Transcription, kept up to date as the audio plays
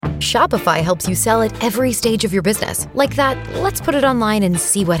Shopify helps you sell at every stage of your business. Like that, let's put it online and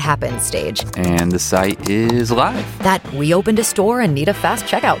see what happens stage. And the site is live. That we opened a store and need a fast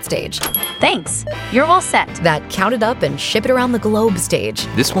checkout stage. Thanks. You're all set. That count it up and ship it around the globe stage.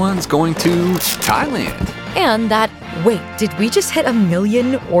 This one's going to Thailand. And that, wait, did we just hit 1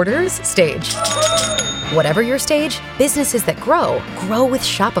 million orders stage? Whatever your stage, businesses that grow with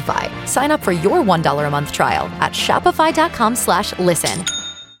Shopify. Sign up for your $1 a month trial at shopify.com/listen.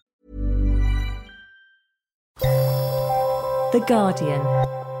 The Guardian.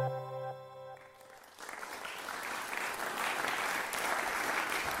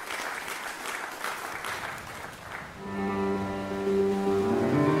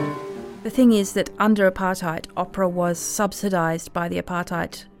 The thing is that under apartheid, opera was subsidised by the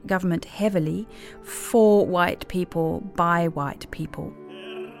apartheid government heavily for white people, by white people.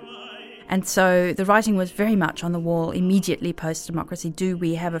 And so the writing was very much on the wall immediately post-democracy. Do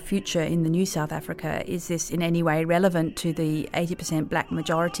we have a future in the new South Africa? Is this in any way relevant to the 80% black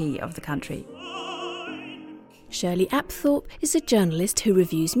majority of the country? Shirley Apthorpe is a journalist who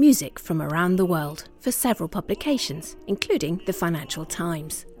reviews music from around the world for several publications, including the Financial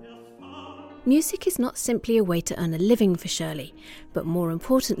Times. Music is not simply a way to earn a living for Shirley, but more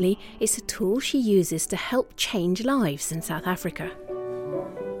importantly, it's a tool she uses to help change lives in South Africa.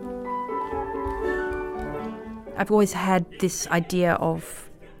 I've always had this idea of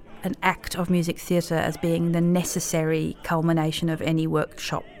an act of music theatre as being the necessary culmination of any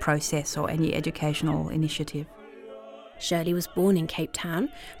workshop process or any educational initiative. Shirley was born in Cape Town,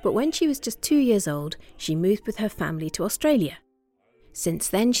 but when she was just 2 years old, she moved with her family to Australia. Since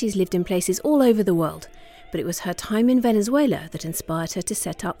then, she's lived in places all over the world, but it was her time in Venezuela that inspired her to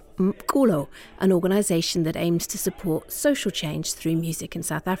set up Mkulo, an organisation that aims to support social change through music in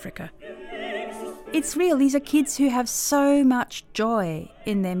South Africa. It's real. These are kids who have so much joy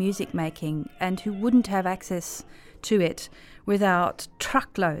in their music making and who wouldn't have access to it without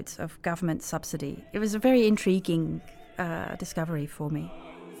truckloads of government subsidy. It was a very intriguing discovery for me.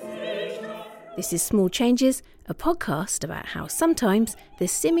 This is Small Changes, a podcast about how sometimes the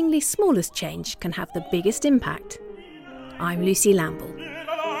seemingly smallest change can have the biggest impact. I'm Lucy Lamble.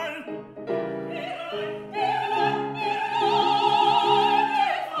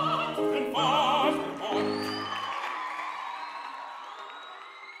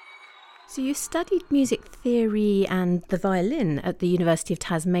 So you studied music theory and the violin at the University of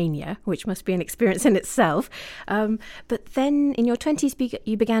Tasmania, which must be an experience in itself. But then in your 20s,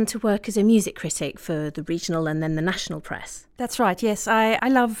 you began to work as a music critic for the regional and then the national press. That's right, yes. I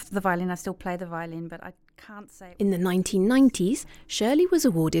love the violin. I still play the violin, but I can't say... In the 1990s, Shirley was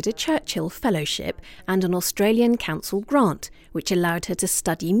awarded a Churchill Fellowship and an Australian Council grant, which allowed her to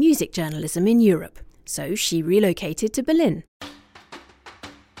study music journalism in Europe. So she relocated to Berlin.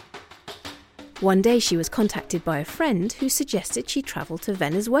 One day she was contacted by a friend who suggested she travel to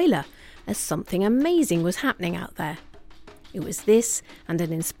Venezuela, as something amazing was happening out there. It was this and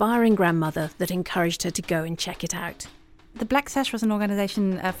an inspiring grandmother that encouraged her to go and check it out. The Black Sash was an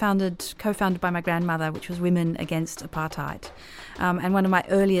organisation co-founded by my grandmother, which was Women Against Apartheid. And one of my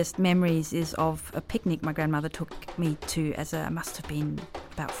earliest memories is of a picnic my grandmother took me to I must have been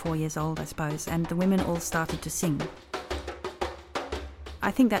about 4 years old, I suppose, and the women all started to sing. I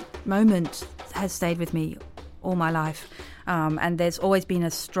think that moment has stayed with me all my life, and there's always been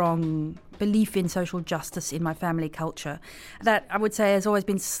a strong belief in social justice in my family culture that I would say has always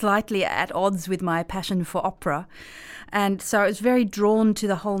been slightly at odds with my passion for opera. And so I was very drawn to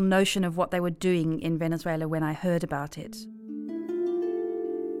the whole notion of what they were doing in Venezuela when I heard about it.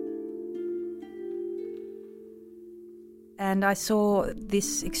 And I saw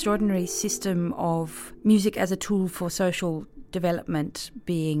this extraordinary system of music as a tool for social development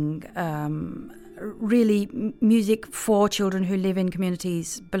being really music for children who live in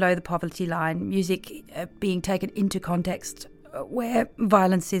communities below the poverty line, music being taken into context where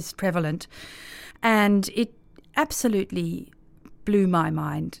violence is prevalent. And it absolutely blew my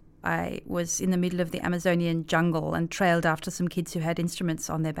mind. I was in the middle of the Amazonian jungle and trailed after some kids who had instruments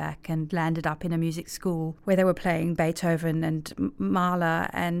on their back and landed up in a music school where they were playing Beethoven and Mahler.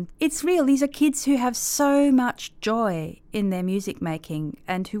 And it's real. These are kids who have so much joy in their music making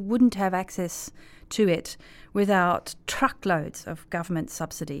and who wouldn't have access to it without truckloads of government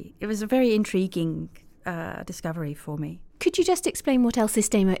subsidy. It was a very intriguing discovery for me. Could you just explain what El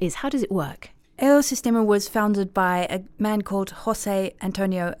Sistema is? How does it work? El Sistema was founded by a man called Jose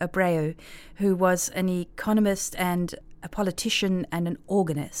Antonio Abreu, who was an economist and a politician and an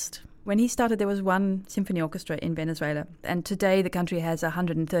organist. When he started, there was one symphony orchestra in Venezuela, and today the country has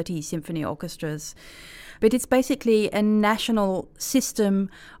 130 symphony orchestras. But it's basically a national system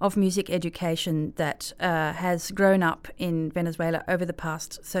of music education that has grown up in Venezuela over the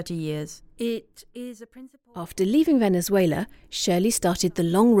past 30 years. It is a principle. After leaving Venezuela, Shirley started the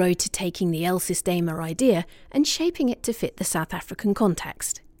long road to taking the El Sistema idea and shaping it to fit the South African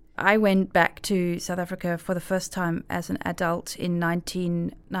context. I went back to South Africa for the first time as an adult in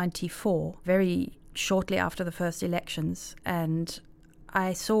 1994, very shortly after the first elections, and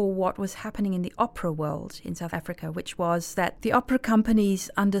I saw what was happening in the opera world in South Africa, which was that the opera companies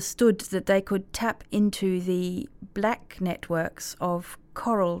understood that they could tap into the black networks of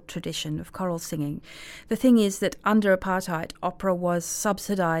choral tradition, of choral singing. The thing is that under apartheid, opera was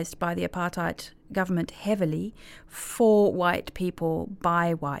subsidized by the apartheid government heavily for white people,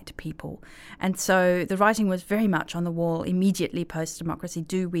 by white people. And so the writing was very much on the wall immediately post-democracy.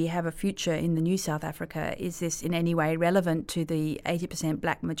 Do we have a future in the new South Africa? Is this in any way relevant to the 80%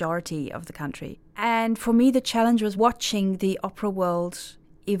 black majority of the country? And for me, the challenge was watching the opera world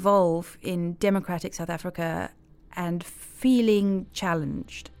evolve in democratic South Africa and feeling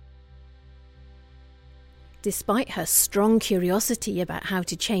challenged. Despite her strong curiosity about how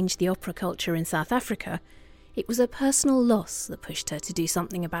to change the opera culture in South Africa, it was a personal loss that pushed her to do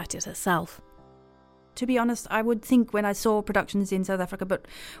something about it herself. To be honest, I would think when I saw productions in South Africa, but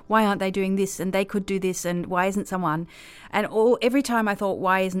why aren't they doing this? And they could do this, and why isn't someone? And every time I thought,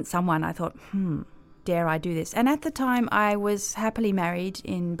 why isn't someone? I thought, dare I do this? And at the time, I was happily married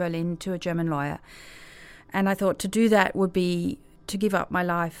in Berlin to a German lawyer. And I thought to do that would be to give up my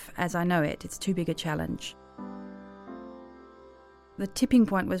life as I know it. It's too big a challenge. The tipping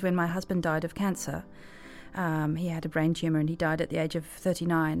point was when my husband died of cancer. He had a brain tumour and he died at the age of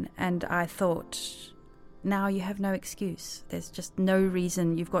 39. And I thought, now you have no excuse. There's just no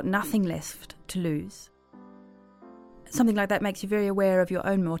reason. You've got nothing left to lose. Something like that makes you very aware of your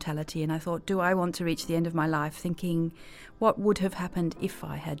own mortality. And I thought, do I want to reach the end of my life thinking, what would have happened if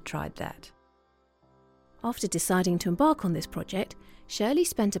I had tried that? After deciding to embark on this project, Shirley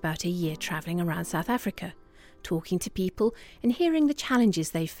spent about a year travelling around South Africa, talking to people and hearing the challenges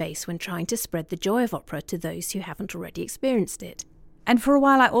they face when trying to spread the joy of opera to those who haven't already experienced it. And for a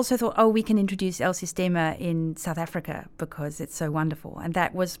while I also thought, we can introduce El Sistema in South Africa because it's so wonderful. And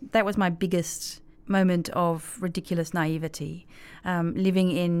that was my biggest moment of ridiculous naivety.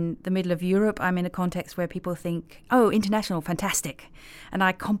 Living in the middle of Europe, I'm in a context where people think, international, fantastic. And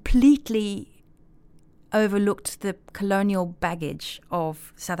I completely overlooked the colonial baggage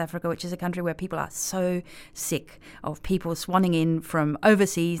of South Africa, which is a country where people are so sick of people swanning in from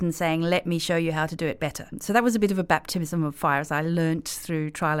overseas and saying, let me show you how to do it better. So that was a bit of a baptism of fire as I learnt through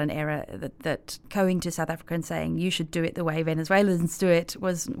trial and error that going to South Africa and saying you should do it the way Venezuelans do it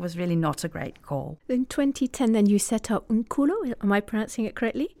was really not a great call. In 2010 then you set up Umculo, am I pronouncing it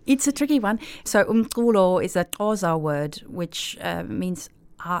correctly? It's a tricky one. So Umculo is a Xhosa word which means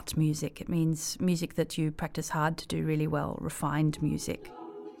art music. It means music that you practice hard to do really well, refined music.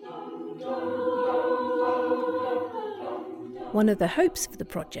 One of the hopes for the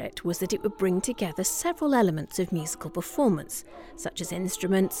project was that it would bring together several elements of musical performance, such as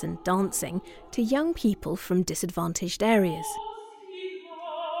instruments and dancing, to young people from disadvantaged areas.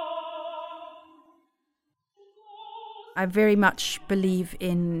 I very much believe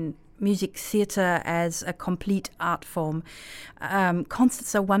in music theatre as a complete art form.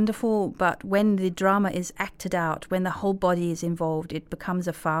 Concerts are wonderful, but when the drama is acted out, when the whole body is involved, it becomes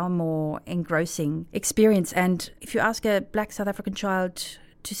a far more engrossing experience. And if you ask a black South African child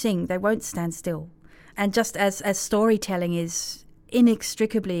to sing, they won't stand still. And just as storytelling is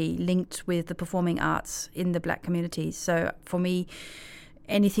inextricably linked with the performing arts in the black communities, so for me,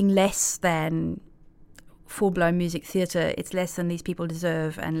 anything less than full-blown music theatre, it's less than these people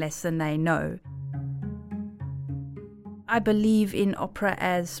deserve and less than they know. I believe in opera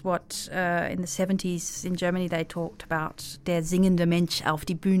as what in the 70s in Germany they talked about, der singende Mensch auf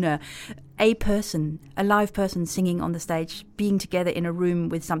die Bühne, a person, a live person singing on the stage, being together in a room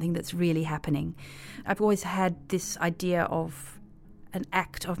with something that's really happening. I've always had this idea of an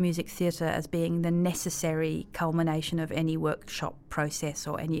act of music theatre as being the necessary culmination of any workshop process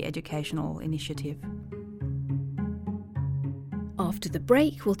or any educational initiative. After the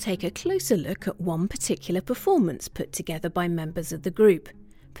break, we'll take a closer look at one particular performance put together by members of the group,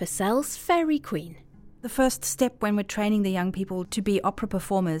 Purcell's Fairy Queen. The first step when we're training the young people to be opera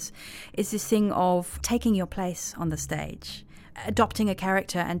performers is this thing of taking your place on the stage, adopting a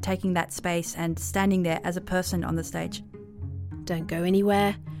character and taking that space and standing there as a person on the stage. Don't go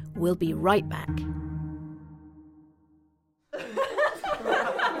anywhere, we'll be right back.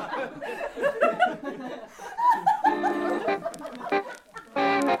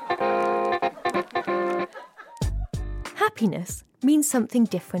 happiness means something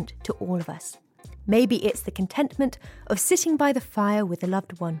different to all of us. Maybe it's the contentment of sitting by the fire with a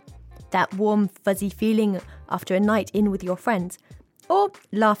loved one, that warm, fuzzy feeling after a night in with your friends, or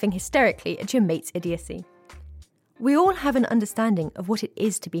laughing hysterically at your mate's idiocy. We all have an understanding of what it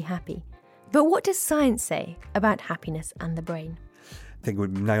is to be happy, but what does science say about happiness and the brain? I think it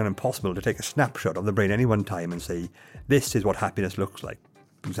would be nigh on impossible to take a snapshot of the brain any one time and say, this is what happiness looks like.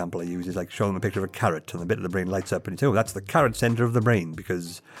 The example I use is like showing them a picture of a carrot and the bit of the brain lights up and you say, oh, that's the carrot centre of the brain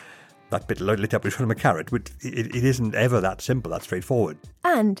because that bit lit up when you showed them a carrot. But it isn't ever that simple, that straightforward.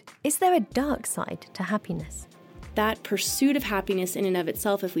 And is there a dark side to happiness? That pursuit of happiness in and of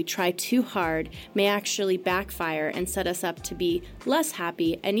itself, if we try too hard, may actually backfire and set us up to be less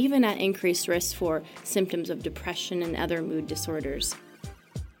happy and even at increased risk for symptoms of depression and other mood disorders.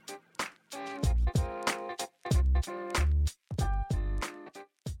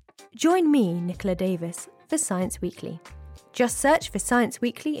 Join me, Nicola Davis, for Science Weekly. Just search for Science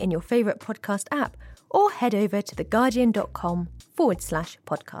Weekly in your favourite podcast app or head over to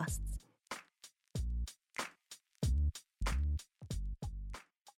theguardian.com/podcasts.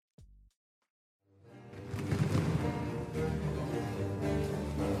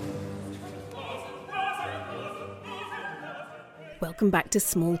 Welcome back to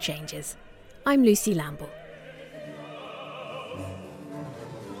Small Changes. I'm Lucy Lamble.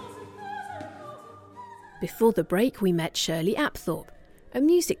 Before the break, we met Shirley Apthorpe, a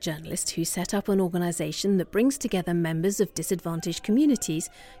music journalist who set up an organisation that brings together members of disadvantaged communities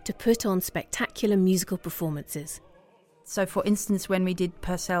to put on spectacular musical performances. So, for instance, when we did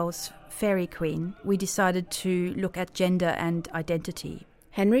Purcell's Fairy Queen, we decided to look at gender and identity.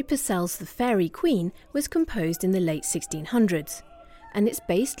 Henry Purcell's The Fairy Queen was composed in the late 1600s, and it's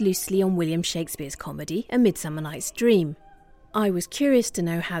based loosely on William Shakespeare's comedy A Midsummer Night's Dream. I was curious to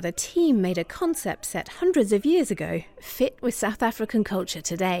know how the team made a concept set hundreds of years ago fit with South African culture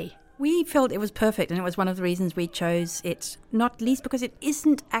today. We felt it was perfect, and it was one of the reasons we chose it, not least because it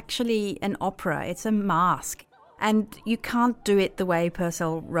isn't actually an opera, it's a masque. And you can't do it the way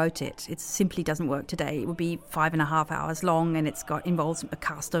Purcell wrote it. It simply doesn't work today. It would be 5.5 hours long, and involves a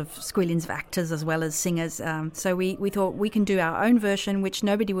cast of squillions of actors as well as singers. So we thought we can do our own version, which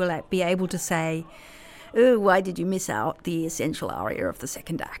nobody will be able to say, oh, why did you miss out the essential aria of the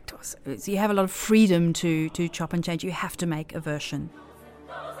second act? So you have a lot of freedom to chop and change. You have to make a version.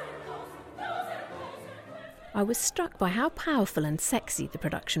 I was struck by how powerful and sexy the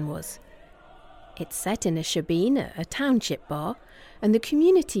production was. It's set in a shebeen, a township bar, and the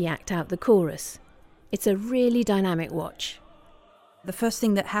community act out the chorus. It's a really dynamic watch. The first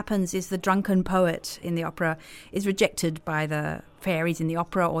thing that happens is the drunken poet in the opera is rejected by the fairies in the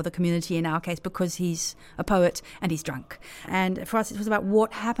opera, or the community in our case, because he's a poet and he's drunk. And for us it was about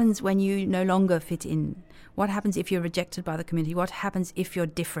what happens when you no longer fit in. What happens if you're rejected by the community? What happens if you're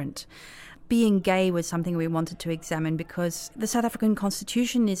different? Being gay was something we wanted to examine because the South African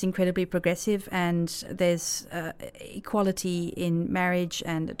Constitution is incredibly progressive, and there's equality in marriage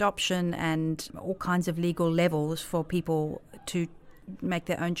and adoption and all kinds of legal levels for people to make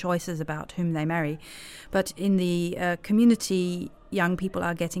their own choices about whom they marry. But in the community, young people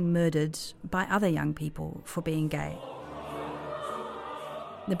are getting murdered by other young people for being gay.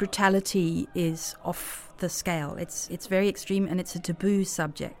 The brutality is off the scale. It's very extreme, and it's a taboo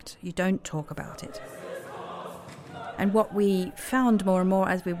subject. You don't talk about it. And what we found more and more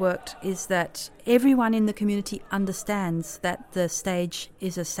as we worked is that everyone in the community understands that the stage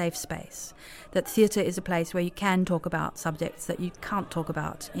is a safe space, that theatre is a place where you can talk about subjects that you can't talk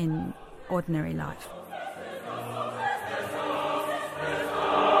about in ordinary life.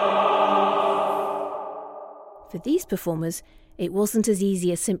 For these performers, it wasn't as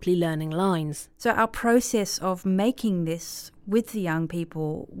easy as simply learning lines. So our process of making this with the young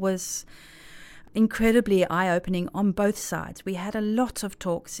people was incredibly eye-opening on both sides. We had a lot of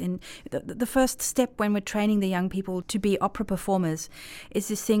talks. In the first step when we're training the young people to be opera performers is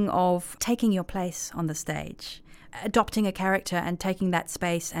this thing of taking your place on the stage, adopting a character and taking that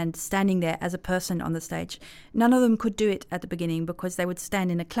space and standing there as a person on the stage. None of them could do it at the beginning because they would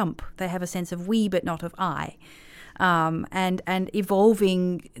stand in a clump. They have a sense of we but not of I. And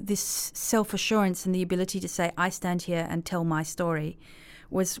evolving this self-assurance and the ability to say, I stand here and tell my story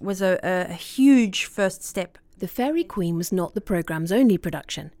was a huge first step. The Fairy Queen was not the programme's only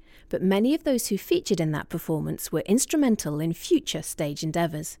production, but many of those who featured in that performance were instrumental in future stage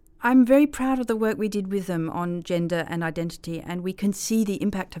endeavours. I'm very proud of the work we did with them on gender and identity, and we can see the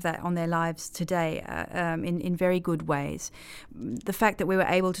impact of that on their lives today in very good ways. The fact that we were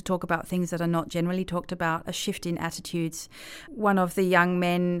able to talk about things that are not generally talked about, a shift in attitudes. One of the young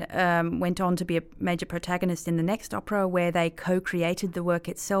men went on to be a major protagonist in the next opera, where they co-created the work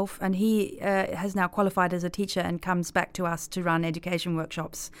itself, and he has now qualified as a teacher and comes back to us to run education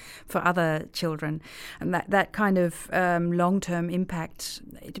workshops for other children. And that kind of long-term impact,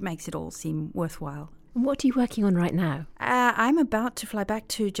 it makes it all seem worthwhile. What are you working on right now? I'm about to fly back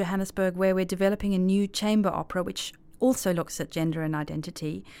to Johannesburg, where we're developing a new chamber opera which also looks at gender and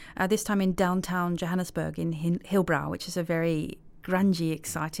identity, this time in downtown Johannesburg in Hillbrow, which is a very grungy,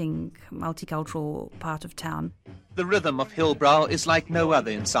 exciting, multicultural part of town. The rhythm of Hillbrow is like no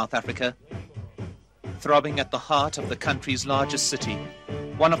other in South Africa. Throbbing at the heart of the country's largest city,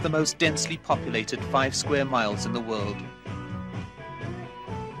 one of the most densely populated 5 square miles in the world.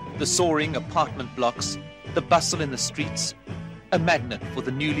 The soaring apartment blocks, the bustle in the streets, a magnet for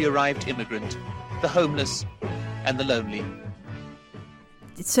the newly arrived immigrant, the homeless and the lonely.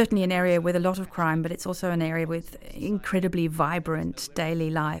 It's certainly an area with a lot of crime, but it's also an area with incredibly vibrant daily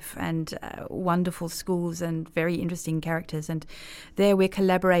life and wonderful schools and very interesting characters. And there we're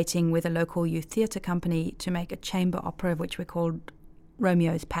collaborating with a local youth theatre company to make a chamber opera, which we called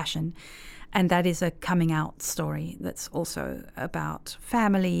Romeo's Passion. And that is a coming out story that's also about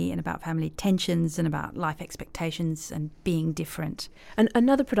family and about family tensions and about life expectations and being different. And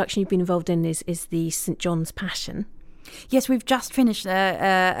another production you've been involved in is the St. John's Passion. Yes, we've just finished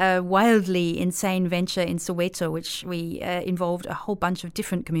a wildly insane venture in Soweto, which we involved a whole bunch of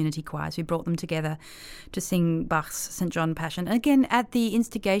different community choirs. We brought them together to sing Bach's St. John Passion, and again at the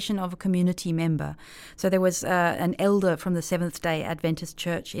instigation of a community member. So there was an elder from the Seventh-day Adventist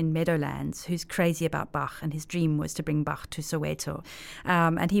Church in Meadowlands who's crazy about Bach, and his dream was to bring Bach to Soweto.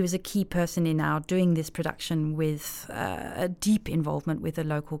 And he was a key person in our doing this production with a deep involvement with the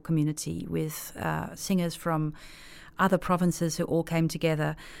local community, with singers from other provinces who all came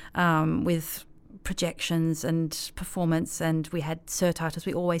together with projections and performance, and we had surtitles.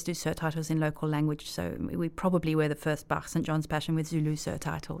 We always do surtitles in local language, so we probably were the first Bach St. John's Passion with Zulu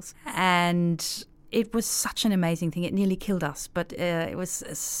surtitles. And it was such an amazing thing. It nearly killed us, but it was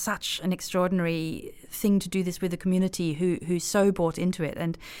such an extraordinary thing to do this with a community who so bought into it.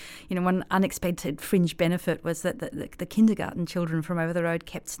 And, you know, one unexpected fringe benefit was that the kindergarten children from over the road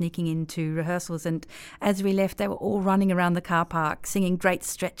kept sneaking into rehearsals. And as we left, they were all running around the car park singing great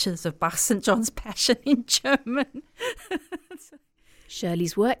stretches of Bach St. John's Passion in German.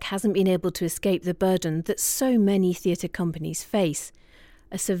 Shirley's work hasn't been able to escape the burden that so many theatre companies face.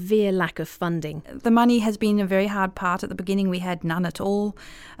 A severe lack of funding. The money has been a very hard part. At the beginning we had none at all.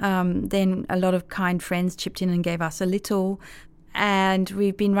 Then a lot of kind friends chipped in and gave us a little. And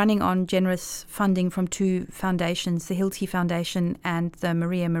we've been running on generous funding from 2 foundations, the Hilti Foundation and the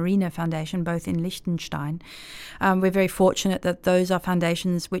Maria Marina Foundation, both in Liechtenstein. We're very fortunate that those are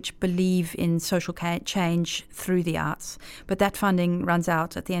foundations which believe in social change through the arts. But that funding runs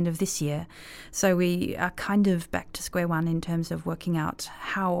out at the end of this year. So we are kind of back to square one in terms of working out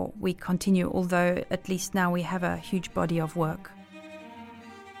how we continue, although at least now we have a huge body of work.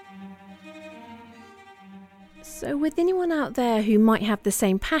 So with anyone out there who might have the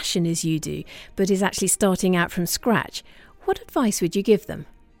same passion as you do, but is actually starting out from scratch, what advice would you give them?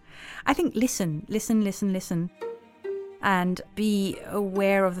 I think listen, and be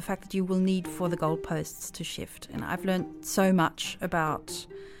aware of the fact that you will need for the goalposts to shift. And I've learned so much about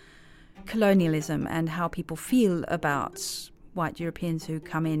colonialism and how people feel about white Europeans who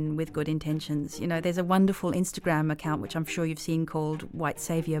come in with good intentions. You know, there's a wonderful Instagram account which I'm sure you've seen called White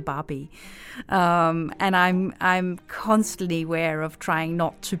Saviour Barbie, and I'm constantly aware of trying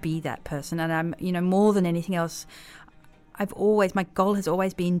not to be that person. And I'm, you know, more than anything else, my goal has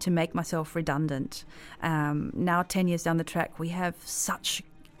always been to make myself redundant. Now 10 years down the track, we have such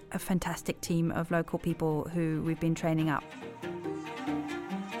a fantastic team of local people who we've been training up.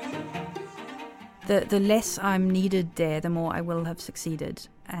 The less I'm needed there, the more I will have succeeded.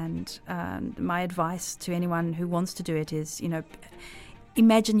 And my advice to anyone who wants to do it is, you know,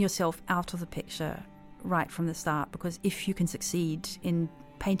 imagine yourself out of the picture right from the start, because if you can succeed in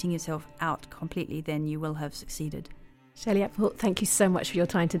painting yourself out completely, then you will have succeeded. Shirley Appel, thank you so much for your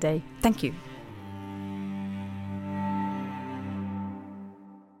time today. Thank you.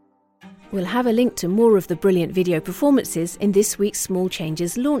 We'll have a link to more of the brilliant video performances in this week's Small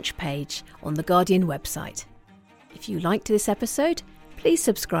Changes launch page on the Guardian website. If you liked this episode, please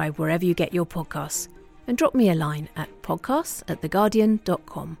subscribe wherever you get your podcasts and drop me a line at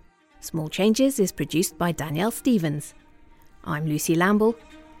podcasts@theguardian.com. Small Changes is produced by Danielle Stevens. I'm Lucy Lamble.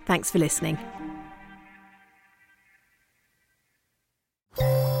 Thanks for listening.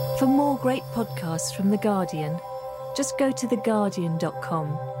 For more great podcasts from The Guardian, just go to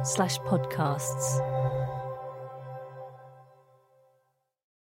theguardian.com/podcasts.